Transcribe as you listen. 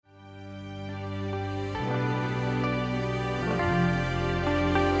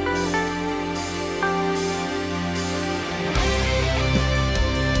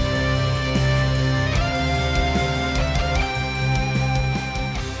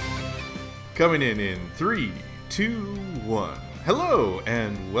Coming in 3, 2, 1. Hello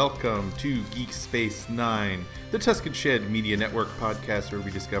and welcome to Geek Space 9, the Tuscan Shed Media Network podcast where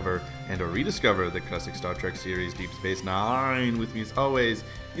we discover and or rediscover the classic Star Trek series Deep Space Nine. With me as always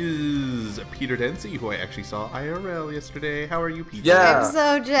is Peter Dempsey, who I actually saw IRL yesterday. How are you, Peter? Yeah, I'm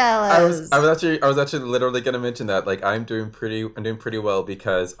so jealous. I was actually literally gonna mention that. Like, I'm doing pretty well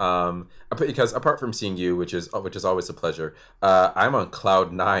because apart from seeing you, which is always a pleasure, I'm on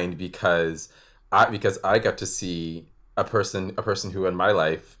cloud nine because I got to see a person who in my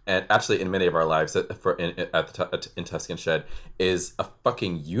life, and actually in many of our lives in Tuscan Shed, is a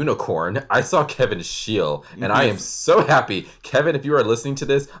fucking unicorn. I saw Kevin Scheel, and I am so happy. Kevin, if you are listening to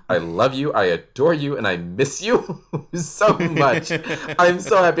this, I love you, I adore you, and I miss you so much. I'm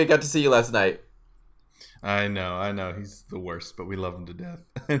so happy I got to see you last night. I know. He's the worst, but we love him to death.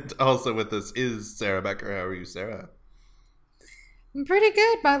 And also with us is Sarah Becker. How are you, Sarah? I'm pretty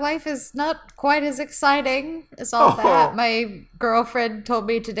good. My life is not quite as exciting as all that. My girlfriend told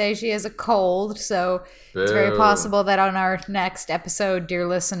me today she has a cold, so it's very possible that on our next episode, dear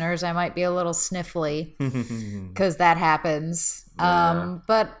listeners, I might be a little sniffly because that happens. Yeah.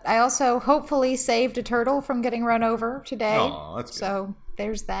 But I also hopefully saved a turtle from getting run over today. Oh, that's good. So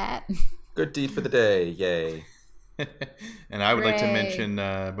there's that. Good deed for the day. Yay. And I would like to Hooray.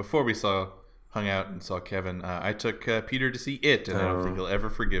 mention, before we hung out and saw Kevin, I took Peter to see It, and I don't think he'll ever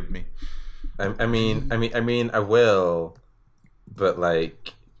forgive me. I mean, I will, but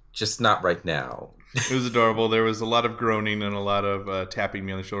like, just not right now. It was adorable. There was a lot of groaning and a lot of tapping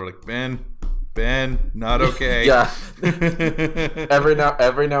me on the shoulder, like, Ben, not okay. Yeah. every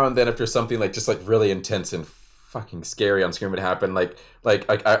now and then, after something like just like really intense and fucking scary on screen would happen, I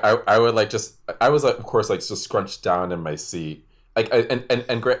would like just, I was like, of course, like just scrunched down in my seat. Like,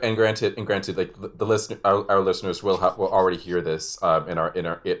 and granted, like the listener, our listeners will already hear this in our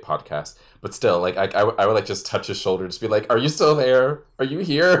It podcast, but still, like I would like just touch his shoulder, just be like, "Are you still there? Are you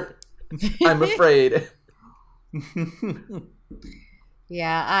here? I'm afraid."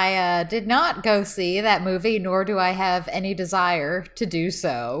 Yeah, I did not go see that movie, nor do I have any desire to do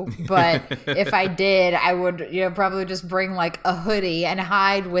so. But if I did, I would, probably just bring like a hoodie and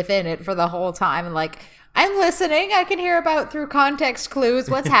hide within it for the whole time. And like, I'm listening. I can hear about through context clues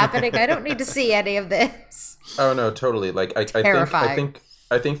what's happening. I don't need to see any of this. Oh no, totally. Like I think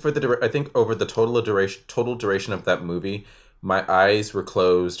over the total duration of that movie, my eyes were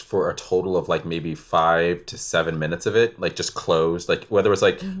closed for a total of like maybe 5 to 7 minutes of it, like just closed. Like whether it was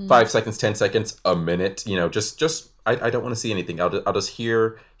like 5 seconds, 10 seconds, a minute, just I don't want to see anything. I'll just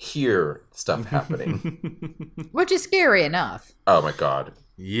hear stuff happening. Which is scary enough. Oh my god.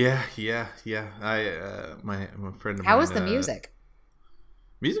 Yeah. My friend of mine. How was the music?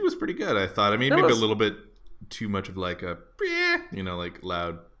 Music was pretty good, I thought. I mean, maybe a little bit too much of like a, like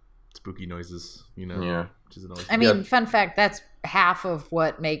loud, spooky noises, Yeah. Which is annoying. I mean, fun fact, that's half of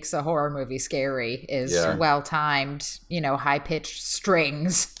what makes a horror movie scary is well-timed, high-pitched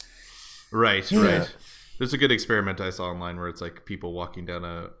strings. Right. There's a good experiment I saw online where it's like people walking down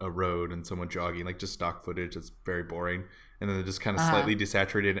a road and someone jogging, like just stock footage. It's very boring. And then they just kind of slightly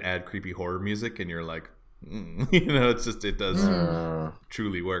desaturated and add creepy horror music. And you're like, it's just, it does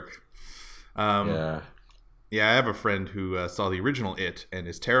truly work. Yeah, I have a friend who saw the original It and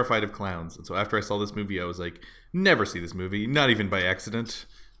is terrified of clowns. And so after I saw this movie, I was like, never see this movie, not even by accident.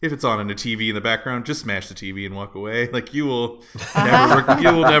 If it's on a TV in the background, just smash the TV and walk away. Like, you will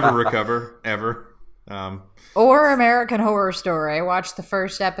never recover, ever. Or American Horror Story. I watched the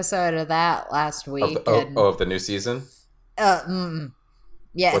first episode of that last week. Of the new season? Yes.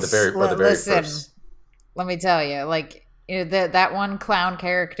 Or the very first? Let me tell you, like, that one clown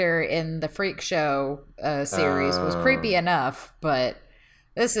character in the Freak Show series was creepy enough, but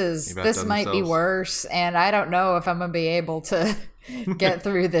this might be worse, and I don't know if I'm gonna be able to get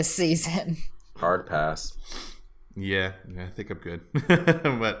through this season. Hard pass. Yeah, I think I'm good.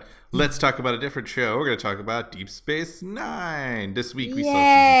 But let's talk about a different show. We're going to talk about Deep Space Nine. This week we saw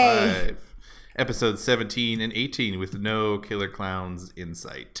season 5, episodes 17 and 18 with no killer clowns in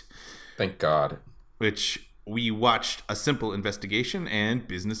sight. Thank God. Which we watched A Simple Investigation and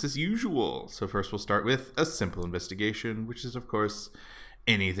Business as Usual. So first we'll start with A Simple Investigation, which is, of course,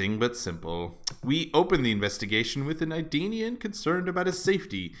 anything but simple. We open the investigation with an Idanian concerned about his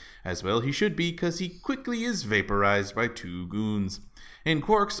safety, as well he should be, because he quickly is vaporized by 2 goons. In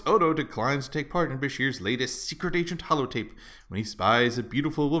Quark's, Odo declines to take part in Bashir's latest secret agent holotape when he spies a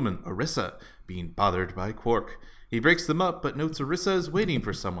beautiful woman, Orissa, being bothered by Quark. He breaks them up, but notes Orissa is waiting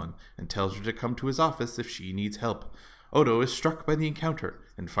for someone and tells her to come to his office if she needs help. Odo is struck by the encounter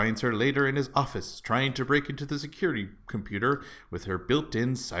and finds her later in his office trying to break into the security computer with her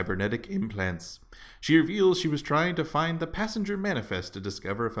built-in cybernetic implants. She reveals she was trying to find the passenger manifest to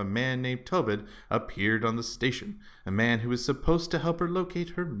discover if a man named Tobit appeared on the station, a man who was supposed to help her locate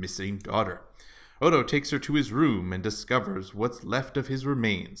her missing daughter. Odo takes her to his room and discovers what's left of his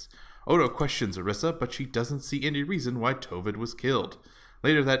remains. Odo questions Arissa, but she doesn't see any reason why Tovid was killed.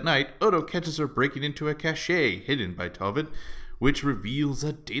 Later that night, Odo catches her breaking into a cache hidden by Tovid, which reveals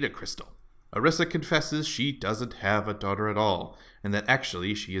a data crystal. Arissa confesses she doesn't have a daughter at all, and that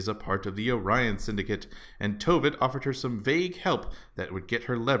actually she is a part of the Orion Syndicate, and Tovid offered her some vague help that would get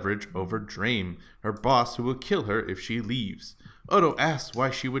her leverage over Drame, her boss who will kill her if she leaves. Odo asks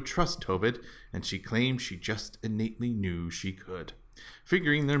why she would trust Tovid, and she claims she just innately knew she could.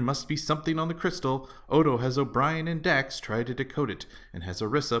 Figuring there must be something on the crystal, Odo has O'Brien and Dax try to decode it, and has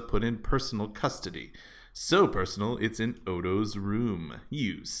Arissa put in personal custody. So personal, it's in Odo's room.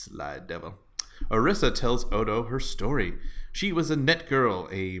 You sly devil. Arissa tells Odo her story. She was a net girl,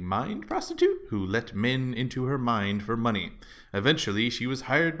 a mind prostitute who let men into her mind for money. Eventually, she was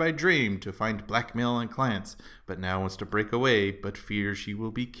hired by Drame to find blackmail on clients, but now wants to break away, but fears she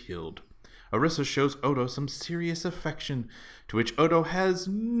will be killed. Arissa shows Odo some serious affection, to which Odo has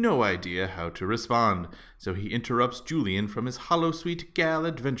no idea how to respond, so he interrupts Julian from his holosuite gal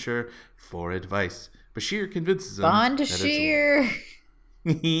adventure for advice. Bashir convinces him Bashir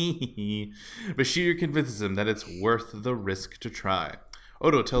convinces him that it's worth the risk to try.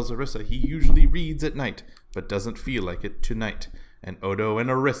 Odo tells Arissa he usually reads at night, but doesn't feel like it tonight, and Odo and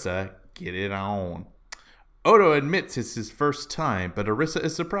Arissa get it on. Odo admits it's his first time, but Arissa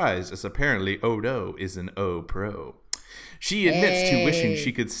is surprised, as apparently Odo is an O-Pro. She admits to wishing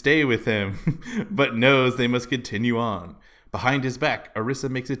she could stay with him, but knows they must continue on. Behind his back, Arissa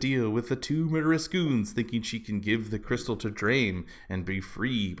makes a deal with the two murderous goons, thinking she can give the crystal to Drame and be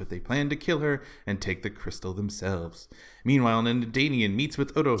free, but they plan to kill her and take the crystal themselves. Meanwhile, Nandanian meets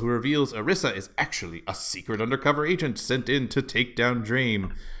with Odo, who reveals Arissa is actually a secret undercover agent sent in to take down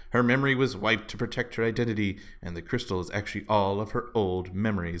Drame. Her memory was wiped to protect her identity, and the crystal is actually all of her old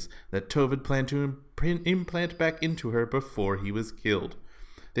memories that Tovid planned to implant back into her before he was killed.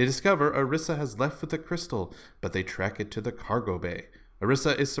 They discover Arissa has left with the crystal, but they track it to the cargo bay.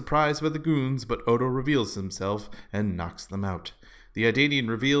 Arissa is surprised by the goons, but Odo reveals himself and knocks them out. The Idanian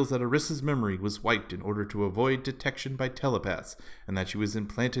reveals that Arissa's memory was wiped in order to avoid detection by telepaths, and that she was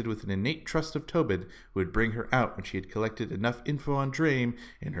implanted with an innate trust of Tobid, who would bring her out when she had collected enough info on Drame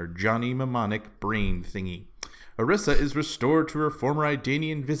in her Johnny Mnemonic brain thingy. Arissa is restored to her former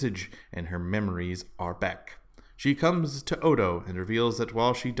Idanian visage, and her memories are back. She comes to Odo and reveals that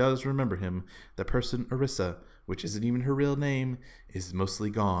while she does remember him, the person Arissa, which isn't even her real name, is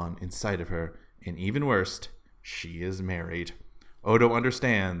mostly gone inside of her, and even worse, she is married. Odo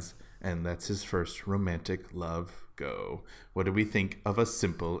understands, and lets his first romantic love go. What do we think of A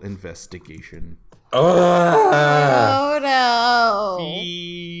Simple Investigation? Odo!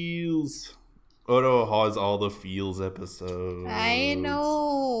 Feels. Odo has all the feels episodes. I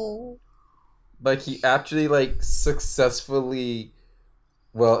know. Like, he actually, successfully...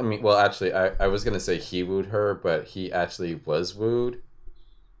 actually, I was going to say he wooed her, but he actually was wooed.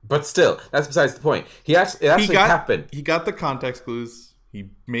 But still, that's besides the point. It actually happened. He got the context clues.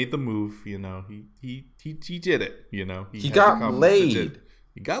 He made the move, you know. He did it, you know. He got laid.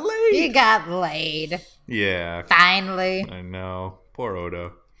 He got laid. He got laid. Yeah. Finally. I know. Poor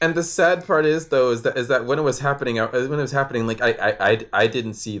Odo. And the sad part is that when it was happening, I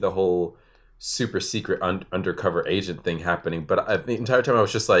didn't see the whole super secret undercover agent thing happening, but the entire time I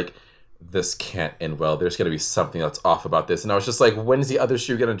was just like, this can't end well. There's going to be something that's off about this. And I was just like, when's the other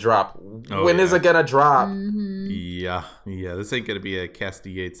shoe going to drop? When is it going to drop? Mm-hmm. Yeah. This ain't going to be a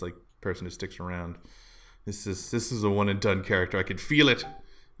Cassidy Yates person who sticks around. This is a one and done character. I could feel it.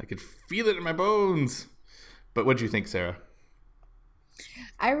 I could feel it in my bones. But what'd you think, Sarah?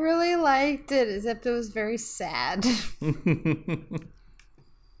 I really liked it, except it was very sad.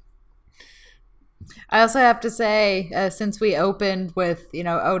 I also have to say, since we opened with,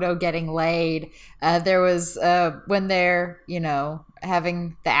 Odo getting laid, there was, when they're,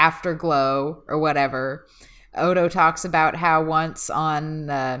 having the afterglow or whatever, Odo talks about how once on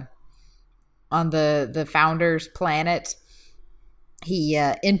the Founder's planet, he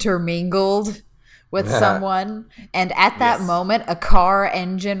intermingled with someone, and at that moment a car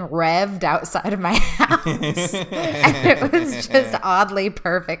engine revved outside of my house and it was just oddly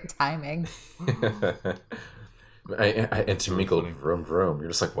perfect timing. I intermingled vroom vroom. You're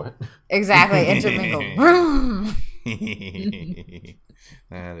just like, what? Exactly. Intermingled vroom.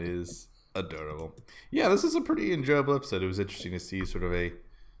 That is adorable. Yeah, this is a pretty enjoyable episode. It was interesting to see sort of a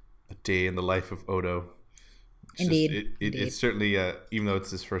a day in the life of Odo. Indeed. It's certainly, even though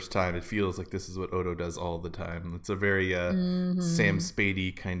it's his first time, it feels like this is what Odo does all the time. It's a very Sam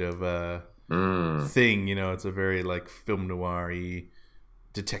Spady kind of thing, you know. It's a very like film noir-y,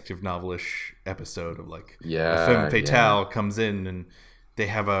 detective novelish episode of like a femme fatale comes in and they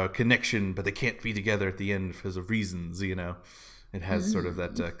have a connection, but they can't be together at the end because of reasons, you know. It has sort of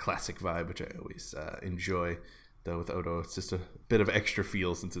that classic vibe, which I always enjoy. Though with Odo, it's just a bit of extra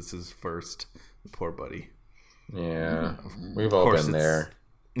feel since it's his first. Poor buddy. Yeah, we've all been there.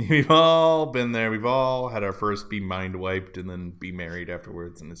 We've all been there. We've all had our first be mind wiped and then be married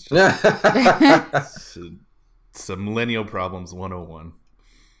afterwards, and it's just some millennial problems 101.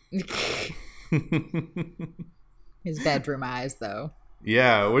 His bedroom eyes, though.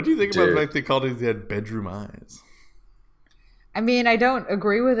 Yeah, what do you think about the fact they called it he had bedroom eyes? I mean, I don't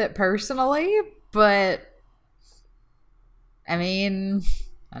agree with it personally, but I mean,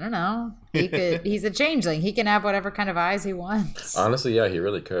 I don't know. He's a changeling. He can have whatever kind of eyes he wants. Honestly, yeah, he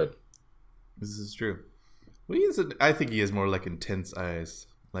really could. This is true. Well, I think he has more like intense eyes,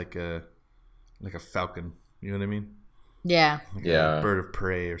 like a falcon. You know what I mean? Yeah. Like a bird of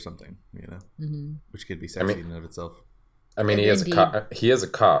prey or something. You know, which could be sexy in and of itself. I mean, he is a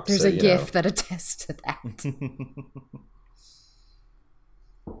cop. There's a GIF that attests to that.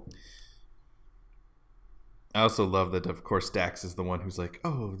 I also love that, of course, Dax is the one who's like,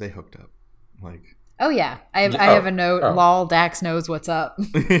 "Oh, they hooked up." Like, oh yeah, I have a note. Lol, Dax knows what's up.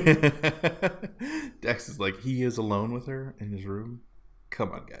 Dax is like, he is alone with her in his room.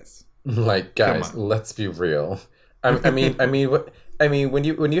 Come on, guys. Like, guys, let's be real. I mean, when you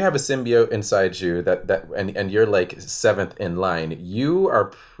have a symbiote inside you and you're like seventh in line, you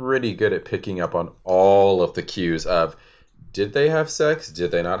are pretty good at picking up on all of the cues of, did they have sex?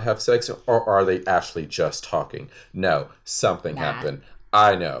 Did they not have sex? Or are they actually just talking? No, something happened.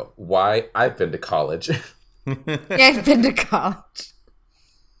 I know. Why? I've been to college. Yeah, I've been to college.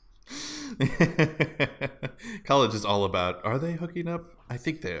 College is all about, are they hooking up? I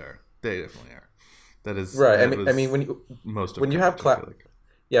think they are. They definitely are. That is right. I mean, when you have classes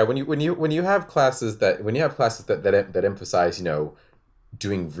that emphasize, you know,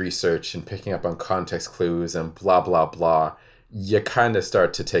 doing research and picking up on context clues and blah blah blah, you kind of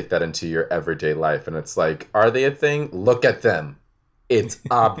start to take that into your everyday life, and it's like, are they a thing? Look at them. It's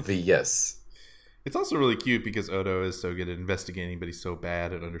obvious. It's also really cute because Odo is so good at investigating, but he's so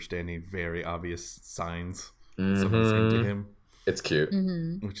bad at understanding very obvious signs someone's into him. It's cute.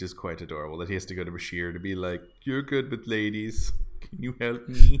 Which is quite adorable that he has to go to Bashir to be like, you're good with ladies. Can you help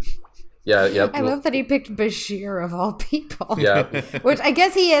me? Yeah. I love that he picked Bashir of all people. Yeah. Which I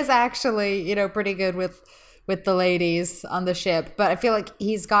guess he is actually, you know, pretty good with the ladies on the ship. But I feel like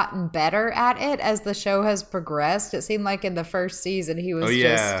he's gotten better at it as the show has progressed. It seemed like in the first season he was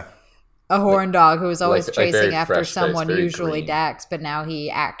just a horn dog who was always chasing after someone, usually green. Dax. But now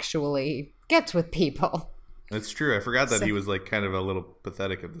he actually gets with people. That's true. I forgot that he was like kind of a little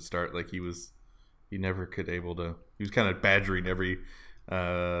pathetic at the start. Like he was kind of badgering every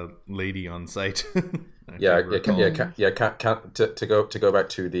lady on site. To go back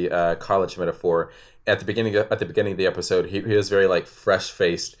to the college metaphor, at the beginning of the episode, he was very like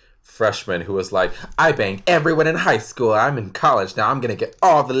fresh-faced freshman who was like, I banged everyone in high school, I'm in college now, I'm gonna get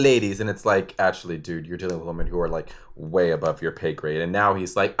all the ladies. And it's like, actually, dude, you're dealing with women who are like way above your pay grade. And now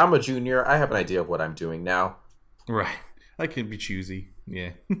he's like, I'm a junior, I have an idea of what I'm doing now. Right. I can be choosy.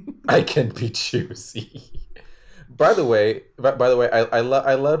 Yeah. I can be choosy. By the way, I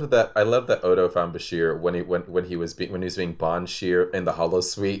loved that Odo found Bashir when he was being Bond Shear in the Hollow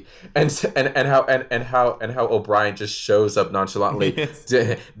Suite, and how O'Brien just shows up nonchalantly. Yes.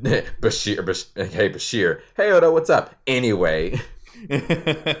 Bashir, hey Odo, what's up? Anyway,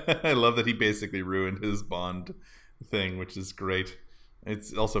 I love that he basically ruined his Bond thing, which is great.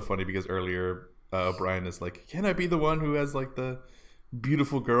 It's also funny because earlier O'Brien is like, can I be the one who has like the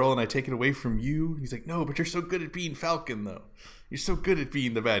beautiful girl and I take it away from you? He's like, no, but you're so good at being Falcon though. You're so good at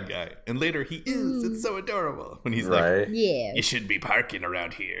being the bad guy. And later he is. It's so adorable when he's like, yeah, you shouldn't be parking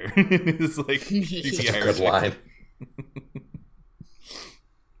around here. It's like such a good line.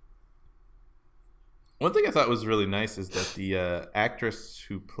 One thing I thought was really nice is that the actress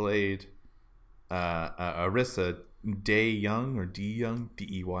who played Arissa, Day Young or D Young,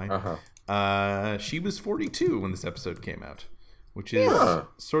 D-E-Y, she was 42 when this episode came out, which is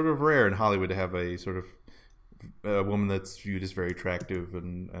sort of rare in Hollywood to have a sort of a woman that's viewed as very attractive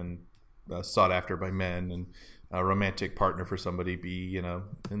and sought after by men, and a romantic partner for somebody be, in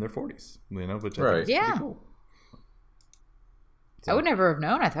their 40s, which I think is pretty cool. So, I would never have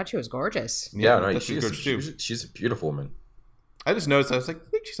known. I thought she was gorgeous. Yeah, no, she's a beautiful woman. I just noticed. I was like, I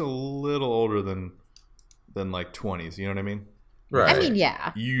think she's a little older than like 20s. You know what I mean? Right. I mean,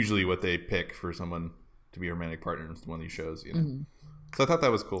 yeah. Usually, what they pick for someone to be a romantic partner in one of these shows. You know. Mm-hmm. So I thought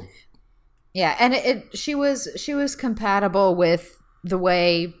that was cool. Yeah, and she was compatible with the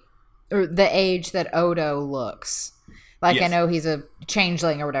way or the age that Odo looks. Like, Yes. I know he's a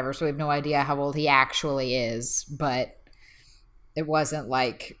changeling or whatever, so we have no idea how old he actually is, but it wasn't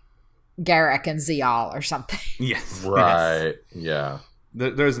like Garrick and Zial or something. Yes. Right. Yeah.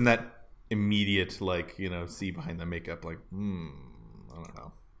 There isn't that immediate, like, see behind the makeup, like, I don't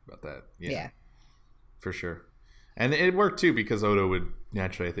know about that. Yeah. For sure. And it worked, too, because Odo would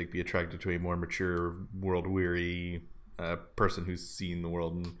naturally, I think, be attracted to a more mature, world-weary person who's seen the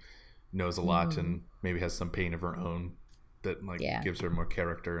world and knows a lot and maybe has some pain of her own that, like, gives her more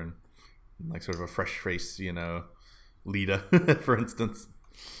character and, like, sort of a fresh face, Lita, for instance.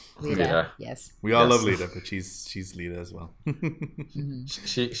 Lita, yes. We all love Lita, but she's Lita as well.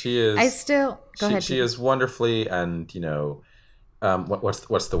 She is. I still go ahead. She is wonderfully and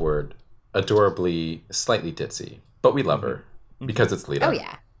what's the word? Adorably, slightly ditzy, but we love her because it's Lita. Oh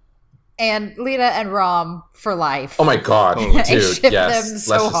yeah, and Lita and Rom for life. Oh my god, I dude! ship Yes, them let's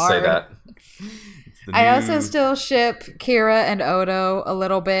so just say hard. that. I also still ship Kira and Odo a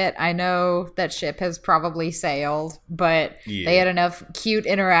little bit. I know that ship has probably sailed, but they had enough cute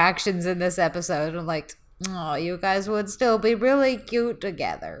interactions in this episode. I'm like, oh, you guys would still be really cute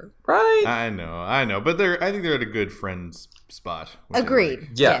together. Right? I know, but I think they're at a good friends spot. Agreed. Like,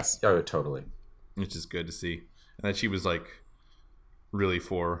 Yes. Oh, totally. which is good to see, and that she was like really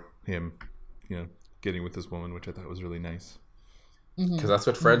for him, getting with this woman, which I thought was really nice. Because that's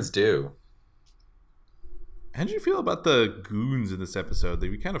what friends do. How did you feel about the goons in this episode?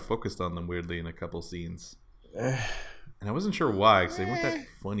 We kind of focused on them weirdly in a couple scenes, and I wasn't sure why because they weren't that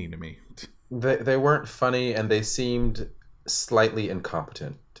funny to me. They weren't funny, and they seemed slightly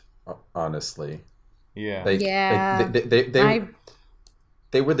incompetent. Honestly, Yeah,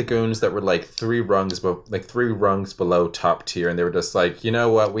 they were the goons that were like three rungs below top tier, and they were just like, you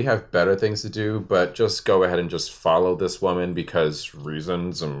know what, we have better things to do, but just go ahead and just follow this woman because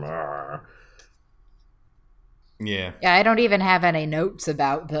reasons. yeah. I don't even have any notes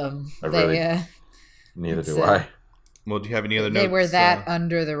about them. Neither do I. Well, do you have any other notes? They were that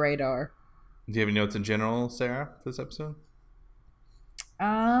under the radar. Do you have any notes in general, Sarah, for this episode?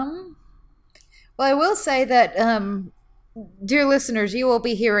 Well, I will say that, dear listeners, you will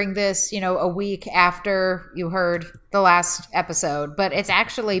be hearing this, a week after you heard the last episode, but it's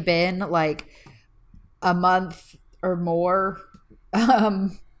actually been like a month or more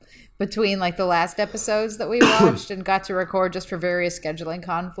between like the last episodes that we watched and got to record just for various scheduling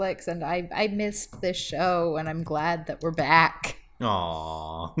conflicts. And I missed this show, and I'm glad that we're back.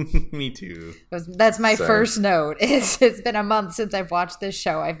 Aw, me too. That's my Same. first note. It's been a month since I've watched this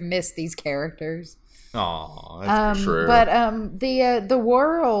show. I've missed these characters. Aw, that's true. But the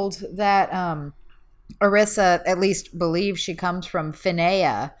world that Orissa at least believes she comes from,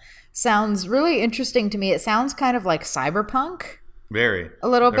 Finea, sounds really interesting to me. It sounds kind of like cyberpunk. very A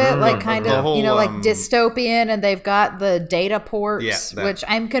little bit, like kind the of, whole, like dystopian, and they've got the data ports, Yeah, that. which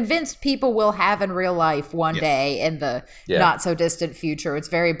I'm convinced people will have in real life one Yes. day in the not so distant future. It's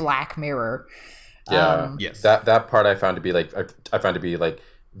very Black Mirror. Yeah. Yes. That part I found to be like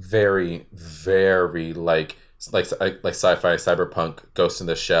very, very like sci-fi, cyberpunk, Ghost in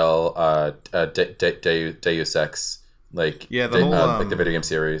the Shell, Deus Ex, like Yeah, the whole, like the video game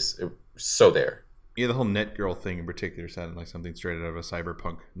series. So there. Yeah, the whole net girl thing in particular sounded like something straight out of a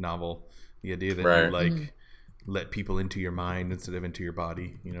cyberpunk novel. The idea that Right. you like let people into your mind instead of into your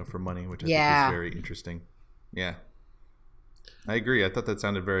body, for money, which I think Yeah. is very interesting. Yeah, I agree. I thought that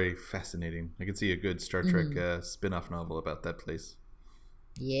sounded very fascinating. I could see a good Star Trek spin-off novel about that place.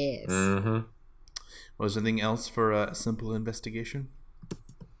 Yes. Mm-hmm. Was there anything else for a simple investigation?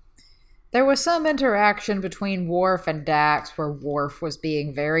 There was some interaction between Worf and Dax where Worf was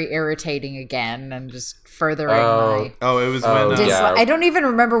being very irritating again and just furthering my Oh, it was Oh, when yeah. I don't even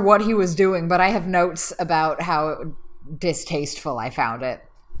remember what he was doing, but I have notes about how distasteful I found it.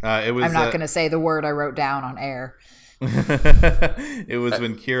 it was. I'm not going to say the word I wrote down on air. It was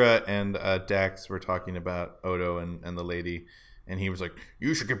when Kira and Dax were talking about Odo and the lady, and he was like,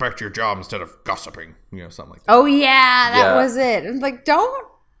 "You should get back to your job instead of gossiping," something like that. Oh yeah, that Yeah. was it. I'm like,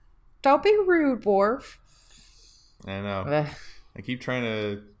 don't be rude, Worf. I know. Ugh. I keep trying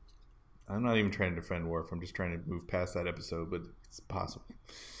to. I'm not even trying to defend Worf. I'm just trying to move past that episode, but it's possible.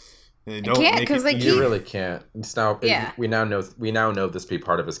 And they can't, make 'cause they easy. keep- You really can't. It's now. Yeah. We now know this to be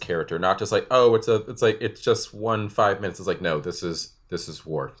part of his character, not just like, oh, it's just 5 minutes. It's like, no, this is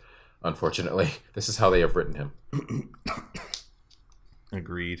Worf. Unfortunately, this is how they have written him.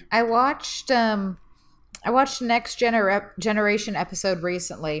 Agreed. I watched Next Generation episode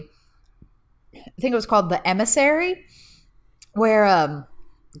recently. I think it was called The Emissary, where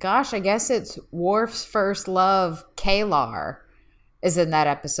gosh, I guess it's Worf's first love, Kalar, is in that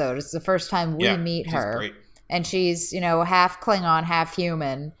episode. It's the first time we meet her. Great. And she's, half Klingon, half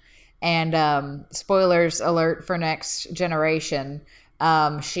human. And spoilers alert for Next Generation.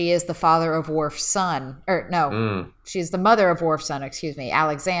 She is the father of Worf's son. She's the mother of Worf's son,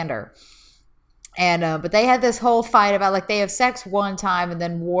 Alexander. And but they had this whole fight about, like, they have sex one time and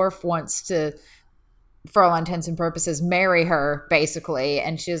then Worf wants to, for all intents and purposes, marry her, basically.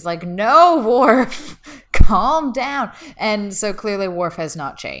 And she's like, no, Worf, calm down. And so clearly Worf has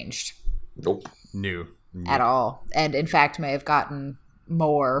not changed. Nope. No. At all. And in fact may have gotten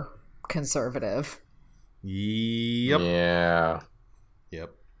more conservative. Yep. Yeah.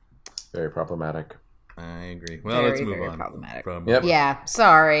 Yep. Very problematic. I agree. Well, let's move on. Problematic. Yep. Yeah,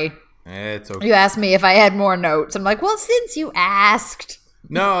 sorry. It's okay. You asked me if I had more notes. I'm like, well, since you asked.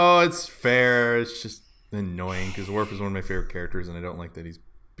 No, it's fair. It's just annoying because Worf is one of my favorite characters, and I don't like that he's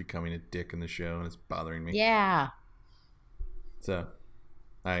becoming a dick in the show, and it's bothering me. Yeah. So,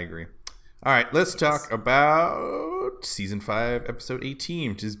 I agree. All right, let's talk about Season 5, Episode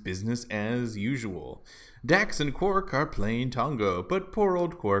 18, which is Business as Usual. Dax and Quark are playing Tongo, but poor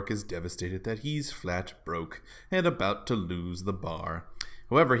old Quark is devastated that he's flat broke and about to lose the bar.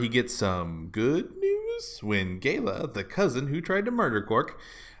 However, he gets some good news when Gala, the cousin who tried to murder Quark,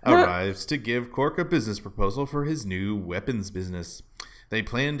 arrives to give Quark a business proposal for his new weapons business. They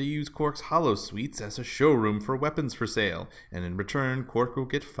plan to use Quark's holosuites as a showroom for weapons for sale, and in return, Quark will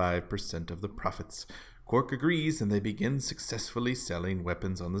get 5% of the profits. Quark agrees, and they begin successfully selling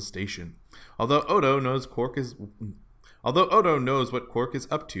weapons on the station. Although Odo knows what Quark is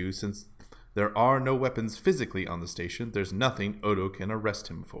up to, since there are no weapons physically on the station, there's nothing Odo can arrest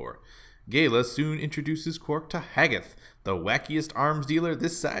him for. Gala soon introduces Quark to Haggoth, the wackiest arms dealer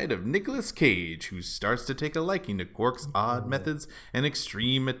this side of Nicolas Cage, who starts to take a liking to Quark's odd methods and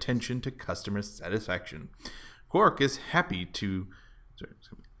extreme attention to customer satisfaction. Quark is happy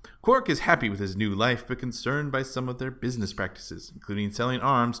with his new life, but concerned by some of their business practices, including selling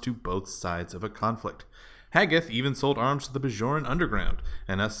arms to both sides of a conflict. Haggoth even sold arms to the Bajoran underground,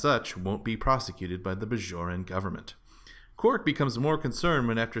 and as such won't be prosecuted by the Bajoran government. Quark becomes more concerned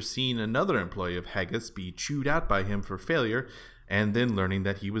when, after seeing another employee of Haggoth's be chewed out by him for failure, and then learning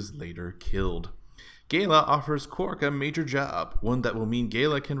that he was later killed. Gala offers Quark a major job, one that will mean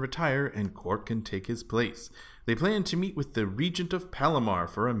Gala can retire and Quark can take his place. They plan to meet with the Regent of Palomar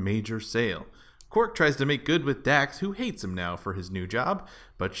for a major sale. Quark tries to make good with Dax, who hates him now for his new job,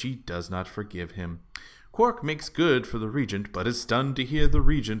 but she does not forgive him. Quark makes good for the Regent, but is stunned to hear the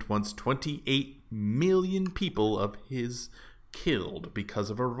Regent wants 28 million people of his killed because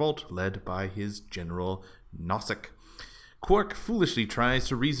of a revolt led by his General Nozick. Quark foolishly tries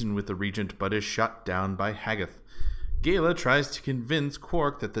to reason with the Regent, but is shot down by Haggoth. Gala tries to convince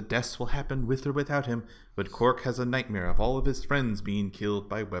Quark that the deaths will happen with or without him, but Quark has a nightmare of all of his friends being killed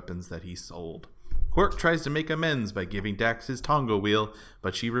by weapons that he sold. Quark tries to make amends by giving Dax his Tongo wheel,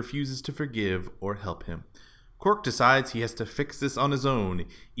 but she refuses to forgive or help him. Quark decides he has to fix this on his own,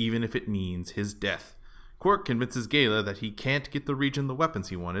 even if it means his death. Quark convinces Gala that he can't get the Regent the weapons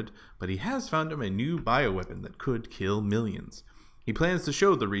he wanted, but he has found him a new bioweapon that could kill millions. He plans to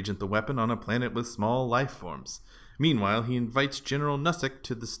show the Regent the weapon on a planet with small life forms. Meanwhile, he invites General Nozick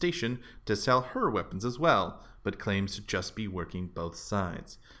to the station to sell her weapons as well, but claims to just be working both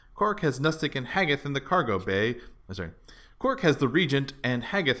sides. Quark has Nozick and Haggoth in the cargo bay. Quark has the Regent and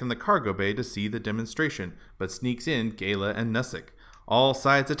Haggoth in the cargo bay to see the demonstration, but sneaks in Gala and Nozick. All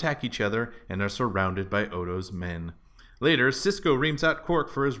sides attack each other and are surrounded by Odo's men. Later, Sisko reams out Quark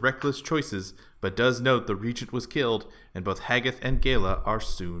for his reckless choices, but does note the Regent was killed, and both Haggoth and Gala are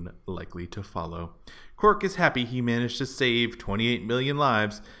soon likely to follow. Quark is happy he managed to save 28 million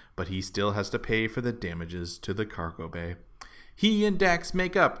lives, but he still has to pay for the damages to the cargo bay. He and Dax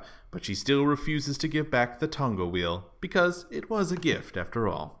make up, but she still refuses to give back the Tongo wheel, because it was a gift after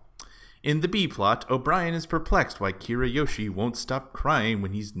all. In the B-plot, O'Brien is perplexed why Kirayoshi won't stop crying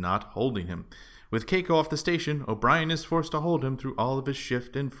when he's not holding him. With Keiko off the station, O'Brien is forced to hold him through all of his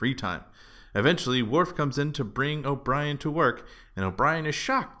shift and free time. Eventually, Worf comes in to bring O'Brien to work, and O'Brien is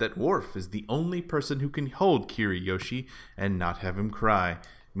shocked that Worf is the only person who can hold Kirayoshi and not have him cry,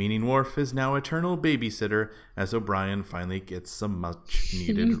 meaning Worf is now eternal babysitter as O'Brien finally gets some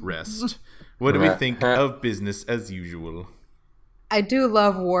much-needed rest. What do we think of Business as Usual? I do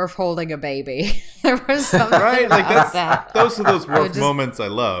love Worf holding a baby. There was something right? Like about that. Those are those Worf moments I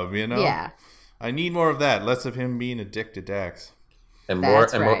love, you know? Yeah. I need more of that, less of him being a dick to Dax. and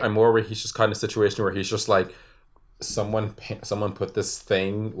That's more right. and more where he's just caught in a situation where he's just like, someone put this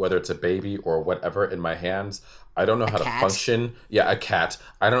thing, whether it's a baby or whatever, in my hands. I don't know how to cat. function. Yeah, a cat.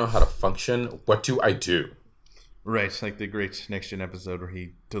 I don't know how to function. What do I do? Right, like the great Next Gen episode where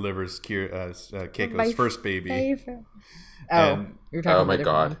he delivers Keiko's My first baby. favorite. And- you're talking Oh about my a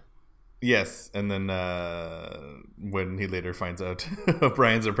different god. one. Yes, and then when he later finds out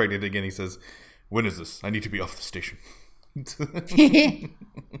Brian's are pregnant again, he says, "When is this? I need to be off the station."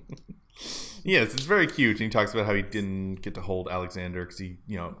 Yes, it's very cute. And he talks about how he didn't get to hold Alexander because he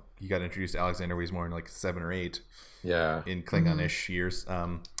got introduced to Alexander when he was more in like 7 or 8 Yeah. in Klingon-ish years.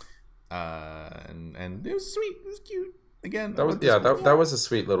 And it was sweet. It was cute. Again, That was that was a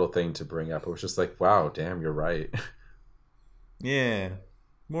sweet little thing to bring up. It was just like, wow, damn, you're right. Yeah,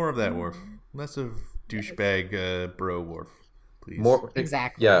 more of that, Worf. Less of douchebag bro Worf, please. More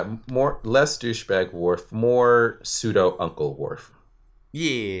Exactly. Yeah, less douchebag Worf, more pseudo Uncle Worf.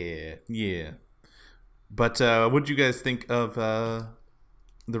 Yeah. But what did you guys think of the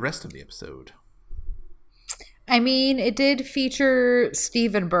rest of the episode? I mean, it did feature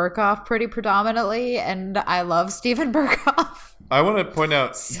Steven Berkoff pretty predominantly, and I love Steven Berkoff. I want to point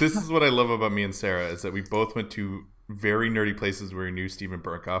out, this is what I love about me and Sarah, is that we both went to very nerdy places where we knew Steven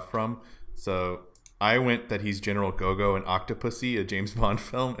Berkoff from. So I went that he's General Gogo in Octopussy, a James Bond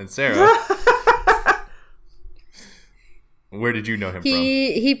film, and Sarah, where did you know him from?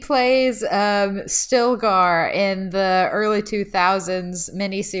 He plays Stilgar in the early 2000s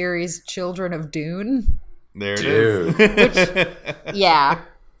miniseries Children of Dune. There it Dude. is. Yeah.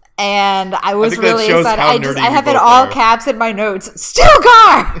 And I was think that really shows excited. how I nerdy have we it both all are. caps in my notes.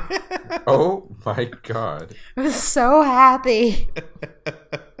 Stilgar! Oh my god. I was so happy.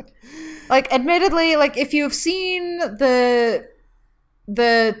 Like, admittedly, like if you've seen the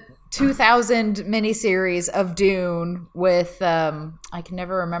 2000 miniseries of Dune with I can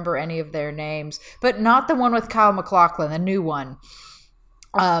never remember any of their names, but not the one with Kyle MacLachlan, the new one.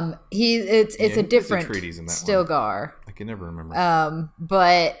 It's Yeah, a who's different Atreides in that one? Stilgar. I can never remember.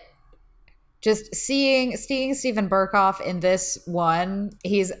 But just seeing Steven Berkoff in this one,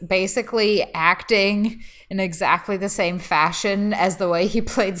 he's basically acting in exactly the same fashion as the way he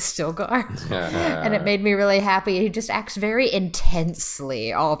played Stilgar. And it made me really happy. He just acts very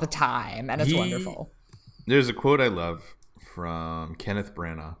intensely all the time, and it's wonderful. There's a quote I love from Kenneth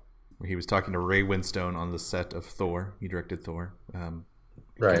Branagh where he was talking to Ray Winstone on the set of Thor. He directed Thor.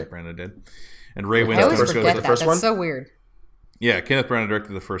 Right. Kenneth Branagh did. And Ray I Winstone always goes- forget the that. first That's one? so weird. Yeah, Kenneth Branagh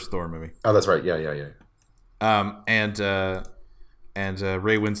directed the first Thor movie. Oh, that's right. Yeah. And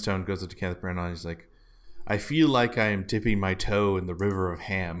Ray Winstone goes up to Kenneth Branagh and he's like, "I feel like I am dipping my toe in the river of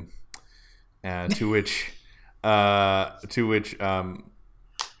ham." To which Kenneth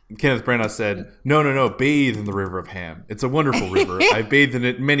Branagh said, No, bathe in the river of ham. It's a wonderful river. I've bathed in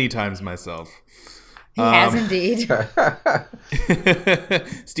it many times myself." He has indeed.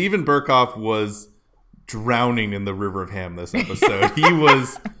 Steven Berkoff was drowning in the river of ham this episode. He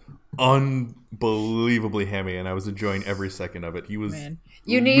was unbelievably hammy, and I was enjoying every second of it. He was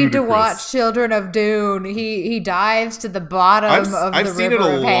You need to ludicrous. watch Children of Dune. He dives to the bottom of I've the seen river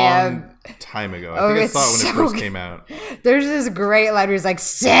it a of ham. long time ago. Oh, I think I it's saw it when it so first good. came out. There's this great line where he's like,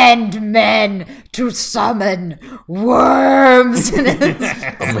 "Send men to summon worms." And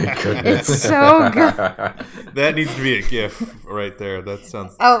Oh my goodness. it's so good. That needs to be a GIF right there. That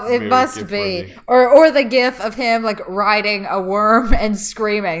sounds. Oh, it very must GIF-worthy. be. Or the gif of him like riding a worm and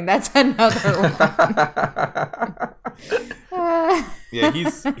screaming. That's another one. Yeah,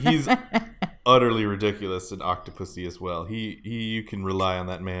 he's utterly ridiculous in Octopussy as well. You can rely on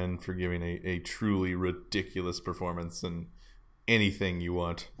that man for giving a truly ridiculous performance in anything you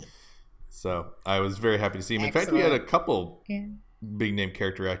want. So I was very happy to see him. In fact, we had a couple big name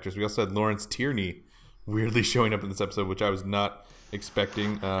character actors. We also had Lawrence Tierney weirdly showing up in this episode, which I was not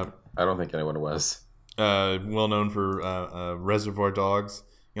expecting. I don't think anyone was. Well known for Reservoir Dogs.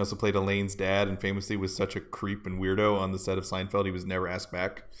 He also played Elaine's dad and famously was such a creep and weirdo on the set of Seinfeld. He was never asked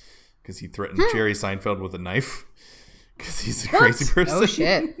back because he threatened Jerry Seinfeld with a knife because he's a crazy person. Oh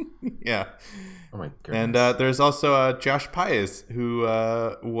shit. Yeah. Oh my goodness. And there's also Josh Pius, who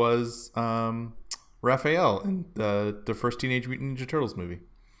was Raphael in the first Teenage Mutant Ninja Turtles movie.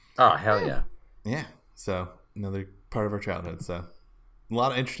 Oh, hell yeah. Yeah. So another part of our childhood. So a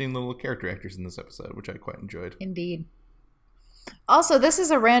lot of interesting little character actors in this episode, which I quite enjoyed. Indeed. Also, this is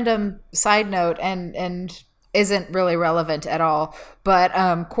a random side note and isn't really relevant at all. But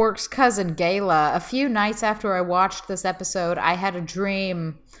Quark's cousin Gayla, a few nights after I watched this episode, I had a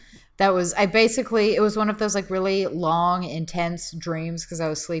dream that was it was one of those like really long, intense dreams because I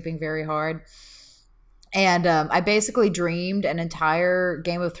was sleeping very hard. And I basically dreamed an entire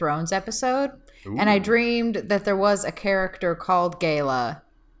Game of Thrones episode. Ooh. And I dreamed that there was a character called Gala,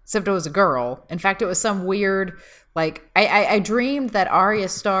 except it was a girl. In fact, it was some weird, like, I dreamed that Arya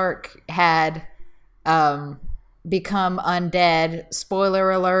Stark had become undead.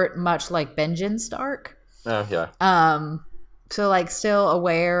 Spoiler alert, much like Benjen Stark. Oh, yeah. So, like, still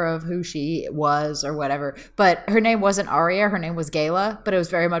aware of who she was or whatever. But her name wasn't Arya. Her name was Gala. But it was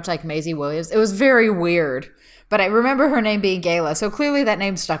very much like Maisie Williams. It was very weird. But I remember her name being Gala. So clearly that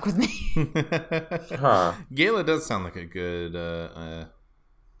name stuck with me. Huh. Gala does sound like a good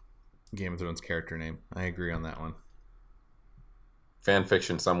Game of Thrones character name. I agree on that one. Fan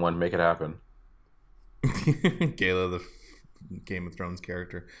fiction, someone make it happen. Gala, the Game of Thrones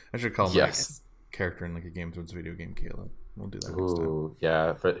character. I should call him Yes. a character in like a Game of Thrones video game. Gala. We'll do that next time. Ooh,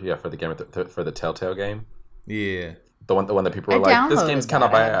 yeah, for the game for the Telltale game. Yeah, The one that people were like, this game's kind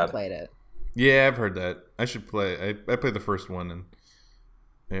of I haven't bad. played it. yeah, I've heard that. I should play. I played the first one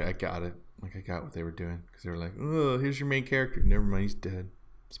and I got it. Like I got what they were doing because they were like, "Oh, here's your main character. Never mind, he's dead."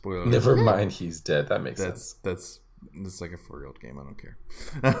 Spoiler. alert. Never mind, he's dead. That makes sense. That's like a 4-year-old game. I don't care.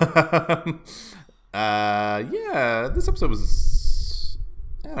 Yeah, this episode was.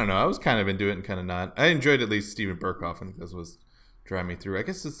 I don't know. I was kind of into it and kind of not. I enjoyed at least Steven Berkoff, and this was driving me through. I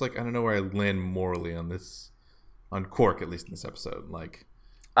guess it's like I don't know where I land morally on this, on Quark at least in this episode. Like,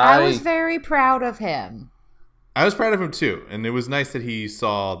 I was very proud of him. I was proud of him too, and it was nice that he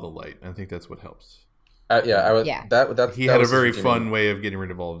saw the light. I think that's what helps. Yeah, I was. Yeah. That He that had a was very his fun way of getting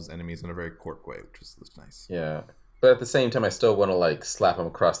rid of all of his enemies in a very Quark way, which was nice. Yeah, but at the same time, I still want to like slap him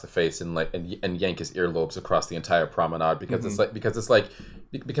across the face and like and yank his earlobes across the entire promenade because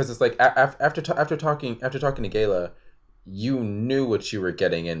it's like after talking to Gala, you knew what you were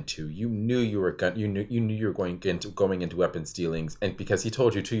getting into. You knew you were going into weapons dealings, and because he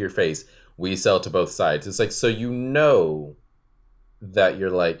told you to your face, we sell to both sides. It's like, so you know that you're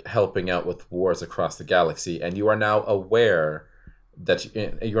like helping out with wars across the galaxy, and you are now aware that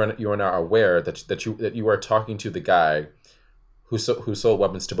you are now aware that you are talking to the guy who sold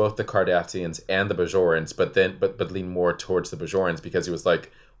weapons to both the Cardassians and the Bajorans, but lean more towards the Bajorans because he was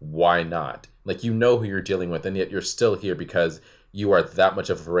like, why not? Like, you know who you're dealing with, and yet you're still here because you are that much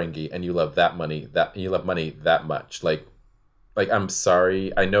of a Ferengi and you love money that much. Like I'm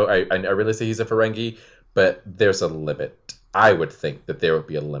sorry, I know I really say he's a Ferengi, but there's a limit. I would think that there would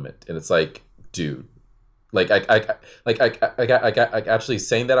be a limit, and it's like, dude. Like I actually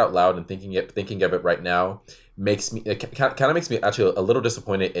saying that out loud and thinking of it right now makes me kind of makes me actually a little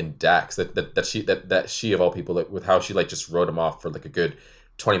disappointed in Dax that she of all people, like, with how she like just wrote him off for like a good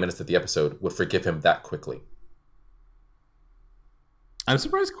 20 minutes of the episode, would forgive him that quickly. I'm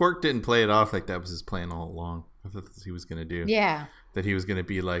surprised Quark didn't play it off like that was his plan all along. I thought that's what he was gonna do. Yeah. That he was gonna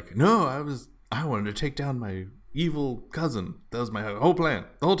be like, no, I wanted to take down my evil cousin. That was my whole plan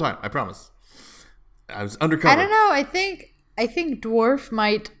the whole time. I promise. I was undercover. I don't know. I think Dwarf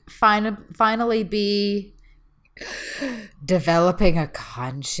might finally be developing a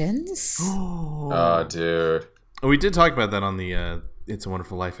conscience. Oh, dude. We did talk about that on the It's a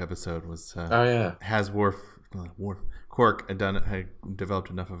Wonderful Life episode. Was Oh yeah. Has Quark had developed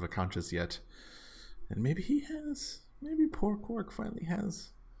enough of a conscience yet? And maybe he has. Maybe poor Quark finally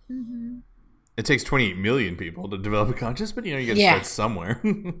has. Mm-hmm. It takes 28 million people to develop a conscience, but you got to start somewhere.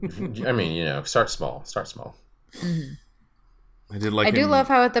 I mean, start small. Mm-hmm. I did like. I do love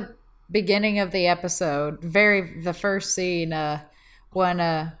how at the beginning of the episode, the first scene,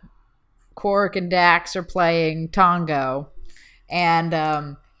 when Quark and Dax are playing Tongo,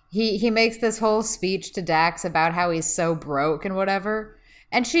 and he makes this whole speech to Dax about how he's so broke and whatever,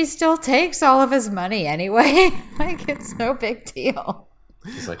 and she still takes all of his money anyway. Like, it's no big deal.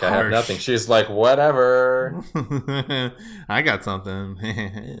 He's like, I have nothing. She's like, whatever. I got something.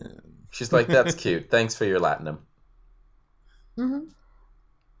 She's like, that's cute. Thanks for your latinum. Mm-hmm.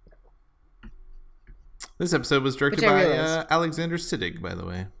 This episode was directed by Alexander Siddig, by the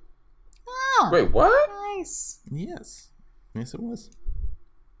way. Oh, wait, what? Nice. Yes, it was.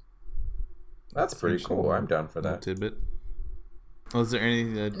 That's pretty cool. I'm down for that tidbit. Well, is there any?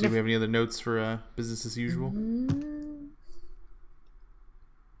 Do we have any other notes for business as usual?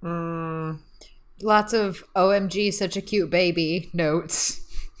 Lots of OMG, such a cute baby notes.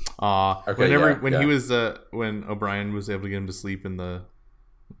 Okay, when he was when O'Brien was able to get him to sleep in the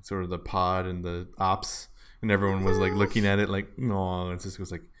sort of the pod and the ops, and everyone was like looking at it like, no, and Cisco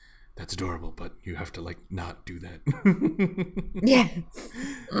was like, that's adorable, but you have to like not do that. Yes.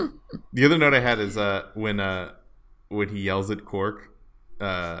 The other note I had is when he yells at Quark,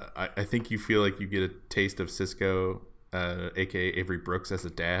 I think you feel like you get a taste of Cisco, aka Avery Brooks, as a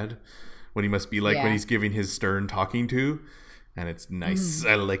dad, what he must be like Yeah. when he's giving his stern talking to. And it's nice.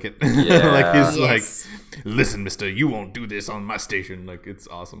 I like it. Yeah. Like he's Yes. like, listen, mister, you won't do this on my station. Like, it's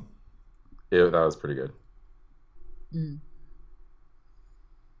awesome. Yeah, that was pretty good.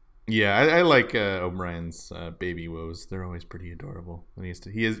 Yeah, I like O'Brien's baby woes. They're always pretty adorable. And he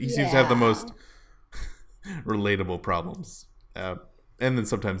seems to have the Yeah. most relatable problems. And then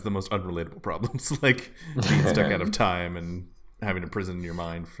sometimes the most unrelatable problems. Like being stuck out of time and having a prison in your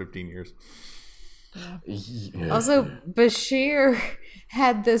mind for 15 years. Yeah. Also, Bashir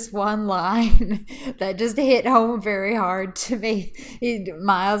had this one line that just hit home very hard to me.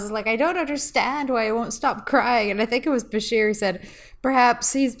 Miles is like, I don't understand why he won't stop crying. And I think it was Bashir who said,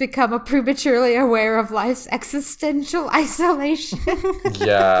 perhaps he's become a prematurely aware of life's existential isolation.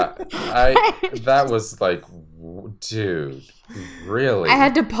 Yeah, that was like, dude, really? I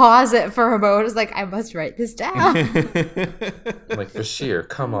had to pause it for a moment. I was like, I must write this down. I'm like, Bashir,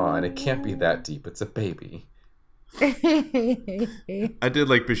 come on, it can't be that deep. It's a baby. I did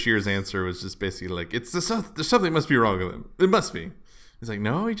like Bashir's answer was just basically like, there's something must be wrong with him. It must be. He's like,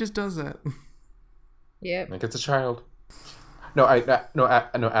 no, he just does that. Yep. Like it's a child.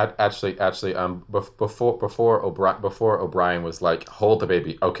 Actually, before O'Brien was like, hold the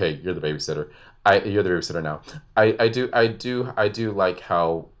baby. Okay, you're the babysitter. You're the babysitter now. I do like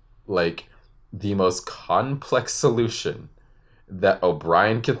how, like, the most complex solution that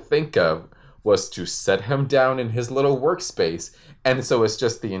O'Brien could think of was to set him down in his little workspace, and so it's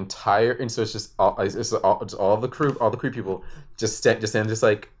just the entire, and so it's just all the crew people just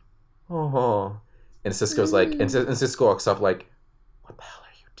like, oh. And Cisco's like, and Cisco walks up like, what the hell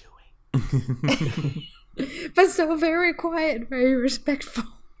are you doing? But still very quiet, very respectful.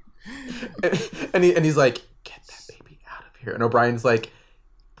 and he's like, get that baby out of here. And O'Brien's like,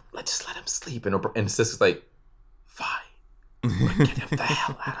 let's let him sleep. And Cisco's like, fine, get him the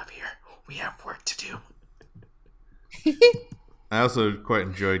hell out of here. We have work to do. I also quite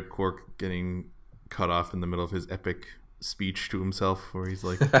enjoyed Quark getting cut off in the middle of his epic speech to himself, where he's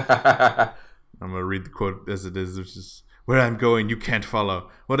like, I'm going to read the quote as it is, which is, where I'm going, you can't follow.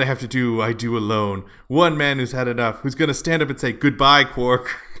 What I have to do, I do alone. One man who's had enough, who's going to stand up and say, goodbye,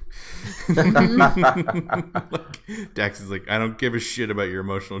 Quark. Like, Dax is like, I don't give a shit about your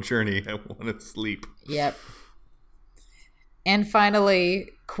emotional journey. I want to sleep. Yep. And finally,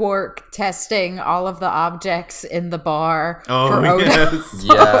 Quark testing all of the objects in the bar for Odo. Yes.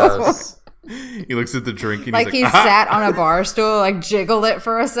 Yes. He looks at the drink and Like he he's sat on a bar stool, like jiggled it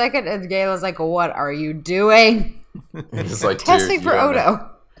for a second, and Gayla's like, what are you doing? He's like, Testing dude, for Odo.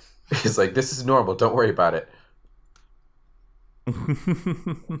 He's like, this is normal. Don't worry about it.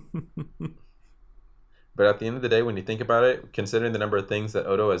 But at the end of the day, when you think about it, considering the number of things that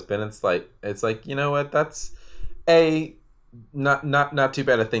Odo has been, it's like, you know what? That's not too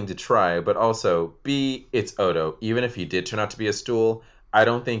bad a thing to try, but also B, it's Odo. Even if he did turn out to be a stool, I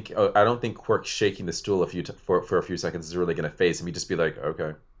don't think Quark shaking the stool for a few seconds is really going to phase him. He'd just be like,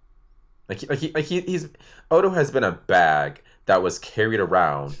 okay. He's Odo has been a bag that was carried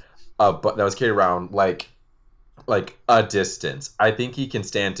around, like a distance. I think he can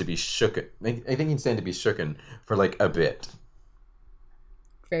stand to be shooken. I think he can stand to be shooken for like a bit.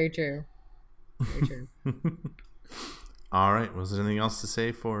 Very true. Very true. All right. Was there anything else to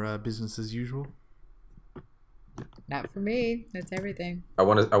say for business as usual? Not for me. That's everything. I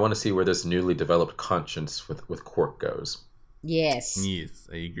want to see where this newly developed conscience with Quark goes. Yes. Yes,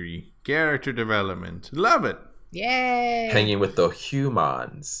 I agree. Character development. Love it. Yay. Hanging with the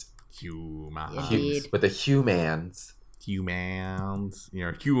humans. Indeed. With the humans. Humans.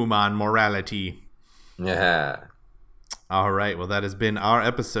 Your human morality. Yeah. All right. Well, that has been our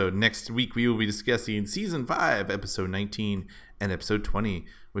episode. Next week, we will be discussing Season 5, Episode 19 and Episode 20,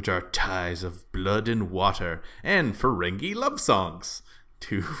 which are Ties of Blood and Water and Ferengi love songs.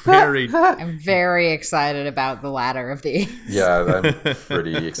 Two very... I'm very excited about the latter of these. Yeah, I'm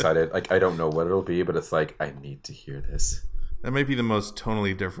pretty excited. Like, I don't know what it'll be, but it's like, I need to hear this. That might be the most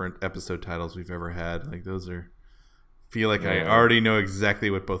tonally different episode titles we've ever had. Like, those are... feel like I already know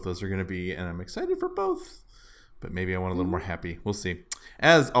exactly what both those are going to be, and I'm excited for both. But maybe I want a little more happy. We'll see.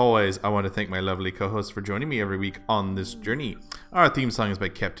 As always, I want to thank my lovely co-hosts for joining me every week on this journey. Our theme song is by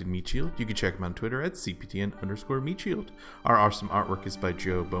Captain Meatshield. You can check him on Twitter at CPTN_Meatshield. Our awesome artwork is by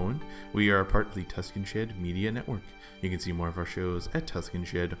Joe Bowen. We are a part of the Tuscan Shed Media Network. You can see more of our shows at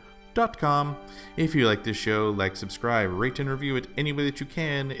TuscanShed.com. If you like this show, like, subscribe, rate, and review it any way that you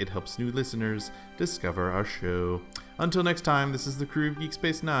can. It helps new listeners discover our show. Until next time, this is the crew of Geek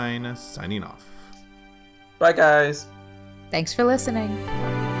Space 9 signing off. Bye, guys. Thanks for listening.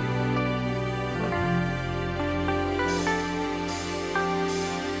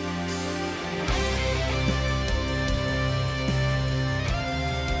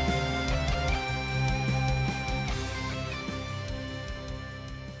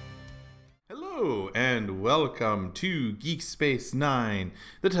 and welcome to Geek Space 9,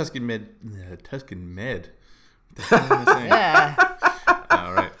 the Tuscan Med. Tuscan Med? What the hell am I saying? Yeah.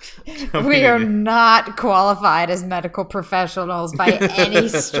 All right. We are not qualified as medical professionals by any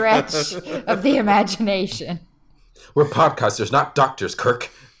stretch of the imagination. We're podcasters, not doctors,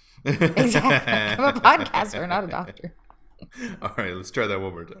 Kirk. Exactly. I'm a podcaster, not a doctor. All right, let's try that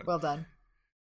one more time. Well done.